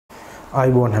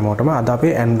ආයිබෝන් හැමෝටම අද අපේ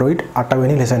Android 8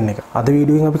 වෙනි ලෙසන් එක. අද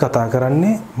වීඩියෝ එකෙන් අපි කතා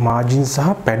කරන්නේ මාජින් සහ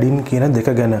පැඩින් කියන දෙක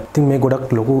ගැන. ඉතින් මේ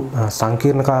ගොඩක් ලොකු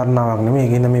සංකීර්ණ කාරණාවක් නෙමෙයි.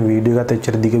 ඒකින්ද මේ වීඩියෝ එකත්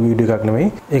එච්චර දිග වීඩියෝ එකක් නෙමෙයි.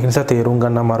 ඒක නිසා තේරුම්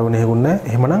ගන්න අමාරු වෙන හේකුත් නැහැ.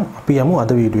 එහෙමනම් අපි යමු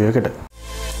අද වීඩියෝ එකට.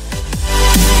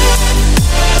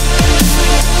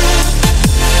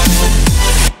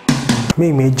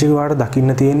 මේ image එක වාට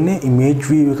දකින්න තියෙන්නේ image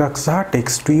view එකක් සහ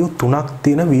text view තුනක්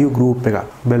තියෙන view group එකක්.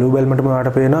 බැලුවම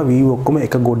ඔයාලට පේනවා view ඔක්කොම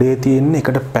එක ගොඩේ තියෙන්නේ,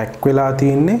 එකට pack වෙලා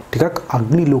තියෙන්නේ. ටිකක්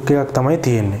ugly look එකක් තමයි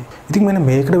තියෙන්නේ. ඉතින් මෙන්න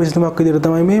මේකට විසඳුමක් විදිහට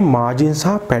තමයි මේ margin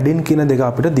සහ padding කියන දෙක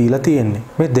අපිට දීලා තියෙන්නේ.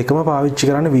 මේ දෙකම පාවිච්චි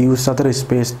කරන්න views අතර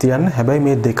space තියන්න. හැබැයි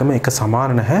මේ දෙකම එක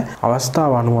සමාන නැහැ.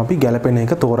 අවස්ථාව අනුව අපි ගැලපෙන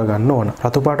එක තෝරගන්න ඕන.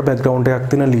 රතු පාට background එකක්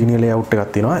තියෙන linear layout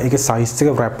එකක් තියෙනවා. ඒකේ size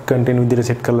එක wrap content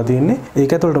විදිහට set කරලා තියෙන්නේ.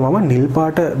 ඒක ඇතුළට මම නිල්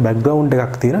පාට background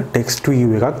එකක් තියෙන text view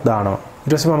එකක් දානවා.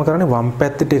 ඊට පස්සේ මම කරන්නේ වම්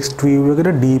පැත්තේ text view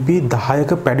එකට dp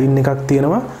 10ක padding එකක්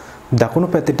තියෙනවා. දකුණු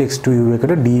පැත්තේ text view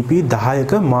එකට dp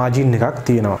 10ක margin එකක්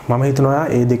තියෙනවා. මම හිතනවා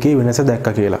ඒ දෙකේ වෙනස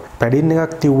දැක්කා කියලා. padding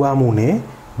එකක් තියුවාම උනේ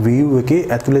view එකේ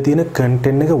ඇතුලේ තියෙන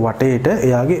content එක වටේට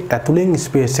එයාගේ ඇතුලෙන්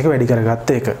space එක වැඩි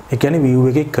කරගත්ත එක. ඒ කියන්නේ view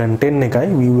එකේ content එකයි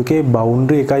view එකේ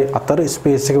boundary එකයි අතර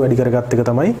space එක වැඩි කරගත්ත එක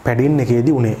තමයි padding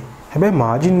එකේදී උනේ. හැබැයි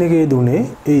margin එකේදී උනේ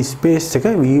ඒ space එක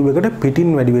view එකට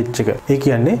පිටින් වැඩි වෙච්ච එක. ඒ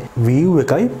කියන්නේ view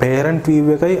එකයි parent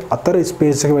view එකයි අතර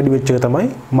space එක වැඩි වෙච්ච එක තමයි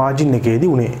margin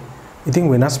එකේදී උනේ. ඉතින්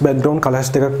වෙනස් background colors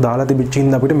දෙකක් දාලා තිබිච්ච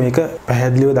හින්දා අපිට මේක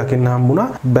පැහැදිලිව දකින්න හම්බුණා.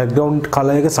 background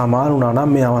color එක සමාන වුණා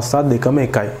නම් මේ අවස්ථා දෙකම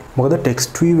එකයි. මොකද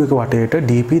text view එක වටේට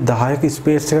dp 10ක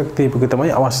space එකක් තියපු එක තමයි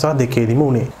අවස්ථා දෙකේදීම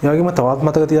උනේ. ඒ වගේම තවත්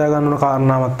මතක තියාගන්න ඕන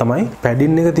කාරණාවක් තමයි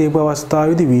padding එක තියපු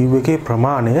අවස්ථාවේදී view එකේ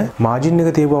ප්‍රමාණය margin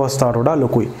එක තියපු අවස්ථාවට වඩා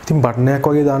ලොකුයි. ඉතින් button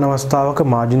එකක් වගේ දාන අවස්ථාවක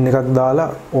margin එකක් දාලා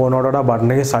ඕනවට වඩා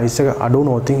button එකේ size එක අඩු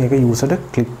වුණොත් ඒක user ට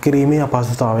click කිරීමේ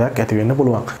අපහසුතාවයක් ඇති වෙන්න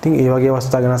පුළුවන්. ඉතින් ඒ වගේ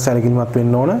අවස්ථා ගැන සැලකිලිමත්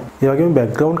වෙන්න ඕන. වගේම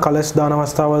background colors දාන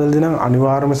අවස්ථාවවලදී නම්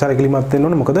අනිවාර්යයෙන්ම සැලකිලිමත් වෙන්න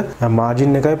ඕනේ. මොකද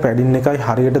margin එකයි padding එකයි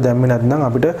හරියට දැම්මේ නැත්නම්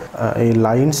අපිට ඒ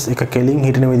lines එක කෙලින්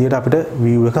හිටින විදිහට අපිට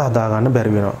view එක හදා ගන්න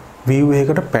බැරි වෙනවා. view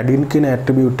එකකට padding කියන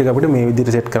attribute එක අපිට මේ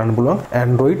විදිහට set කරන්න පුළුවන්.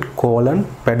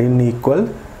 Android:padding equal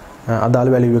අදාළ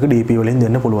value එක dp වලින්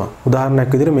දෙන්න පුළුවන්.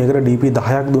 උදාහරණයක් විදිහට මේකට dp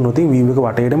 10ක් දුන්නොත් view එක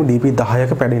වටේටම dp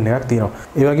 10ක padding එකක් තියෙනවා.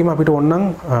 ඒ වගේම අපිට ඕනනම්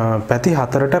පැති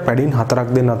හතරට padding 4ක්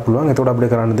දෙන්නත් පුළුවන්. එතකොට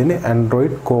අපිට කරන්න දෙන්නේ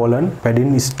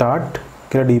Android:padding start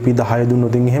කියලා dp 10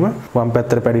 දුන්නොත් එහෙම වම්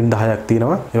පැත්තට padding 10ක්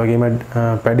තියෙනවා. ඒ වගේම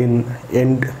padding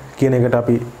end කියන එකට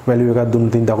අපි value එකක්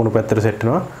දුන්නොත් දකුණු පැත්තට set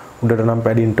වෙනවා. උඩට නම්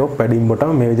padding top padding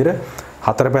bottom මේ විදිහට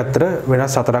හතර පැත්තට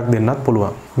වෙනස් හතරක් දෙන්නත්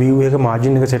පුළුවන්. view එක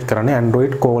margin එක set කරන්නේ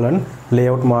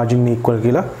Android:layout margin equal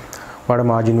කියලා. ඔයාලට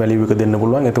margin value එක දෙන්න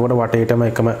පුළුවන්. එතකොට වටේටම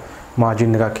එකම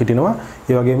margin එකක් හිටිනවා.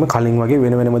 ඒ වගේම කලින් වගේ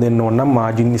වෙන වෙනම දෙන්න ඕන නම්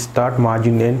margin start,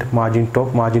 margin end, margin top,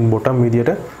 margin bottom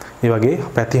විදියට ඒ වගේ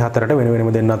පැති හතරට වෙන වෙනම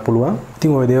දෙන්නත් පුළුවන්.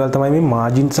 ඉතින් ওই දේවල් තමයි මේ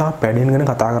margin සහ padding ගැන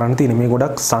කතා කරන්න තියෙන්නේ. මේ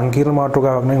ගොඩක් සංකීර්ණ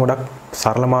මාතෘකාවක් නෙවෙයි, ගොඩක්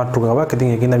සරල මාතෘකාවක්. ඉතින්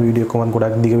ඒකින්ද වීඩියෝ එකම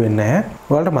ගොඩක් දිග වෙන්නේ නැහැ.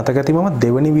 ඔයාලට මතක ඇති මම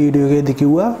දෙවෙනි වීඩියෝ එකේදී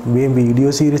කිව්වා මේ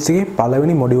වීඩියෝ සීරීස් එකේ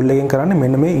පළවෙනි මොඩියුල් එකෙන් කරන්නේ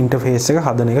මෙන්න මේ ඉන්ටර්ෆේස් එක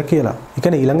හදන එක කියලා. ඒ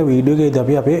කියන්නේ ඊළඟ වීඩියෝ එකේදී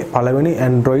අපි අපේ පළවෙනි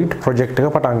Android project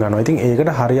එක පටන් ගන්නවා. ඉතින්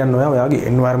ඒකට හරියන්න ඔයාගේ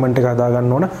environment එක හදා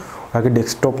ගන්න ඕන. ඔයාගේ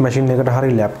desktop machine එකට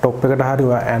හරි laptop එකට හරි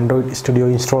ඔයා Android Studio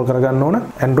install කරගන්න ඕන.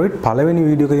 Android පළවෙනි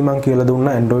වීඩියෝ එකේදී මම කියලා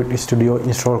දුන්නා Android Studio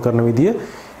install කරන විදිය.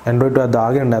 Android එක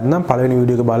දාගෙන නැත්නම් පළවෙනි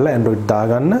වීඩියෝ එක බලලා Android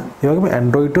දාගන්න. ඒ වගේම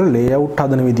Android වල layout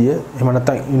හදන විදිය, එහෙම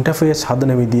නැත්නම් interface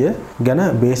හදන විදිය ගැන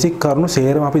basic කරුණු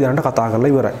සේරම අපි දැනට කතා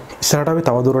කරලා ඉවරයි. ඉස්සරහට අපි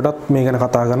තවදුරටත් මේ ගැන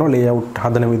කතා කරනවා, layout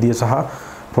හදන විදිය සහ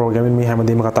programming මේ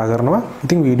හැමදේම කතා කරනවා.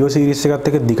 ඉතින් වීඩියෝ සීරීස් එකත්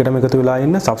එක්ක දිගටම එකතු වෙලා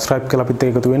ඉන්න, subscribe කරලා අපිත්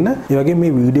එක්ක එකතු වෙන්න. ඒ වගේම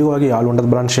මේ වීඩියෝ වගේ යාළුවන්ටත්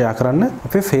බලන්න share කරන්න.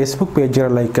 අපේ Facebook page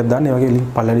එකට like එකක් දාන්න. ඒ වගේ link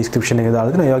පල්ල description එකේ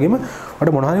දාලා දෙනවා. ඒ වගේම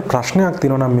ඔයාලට මොනවා හරි ප්‍රශ්නයක්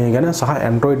තියෙනවා නම් මේ ගැන සහ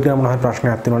Android ගැන මොනවා හරි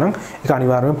ප්‍රශ්නයක් තියෙනවා නම් ඒක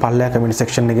අනිවාර්යයෙන්ම පල්ලෙහා comment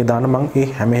section එකේ දාන්න. මම ඒ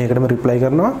හැම එකකටම reply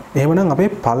කරනවා. එහෙමනම් අපේ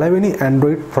පළවෙනි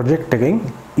Android project එකෙන්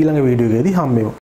ඊළඟ වීඩියෝ එකේදී හම්බෙමු.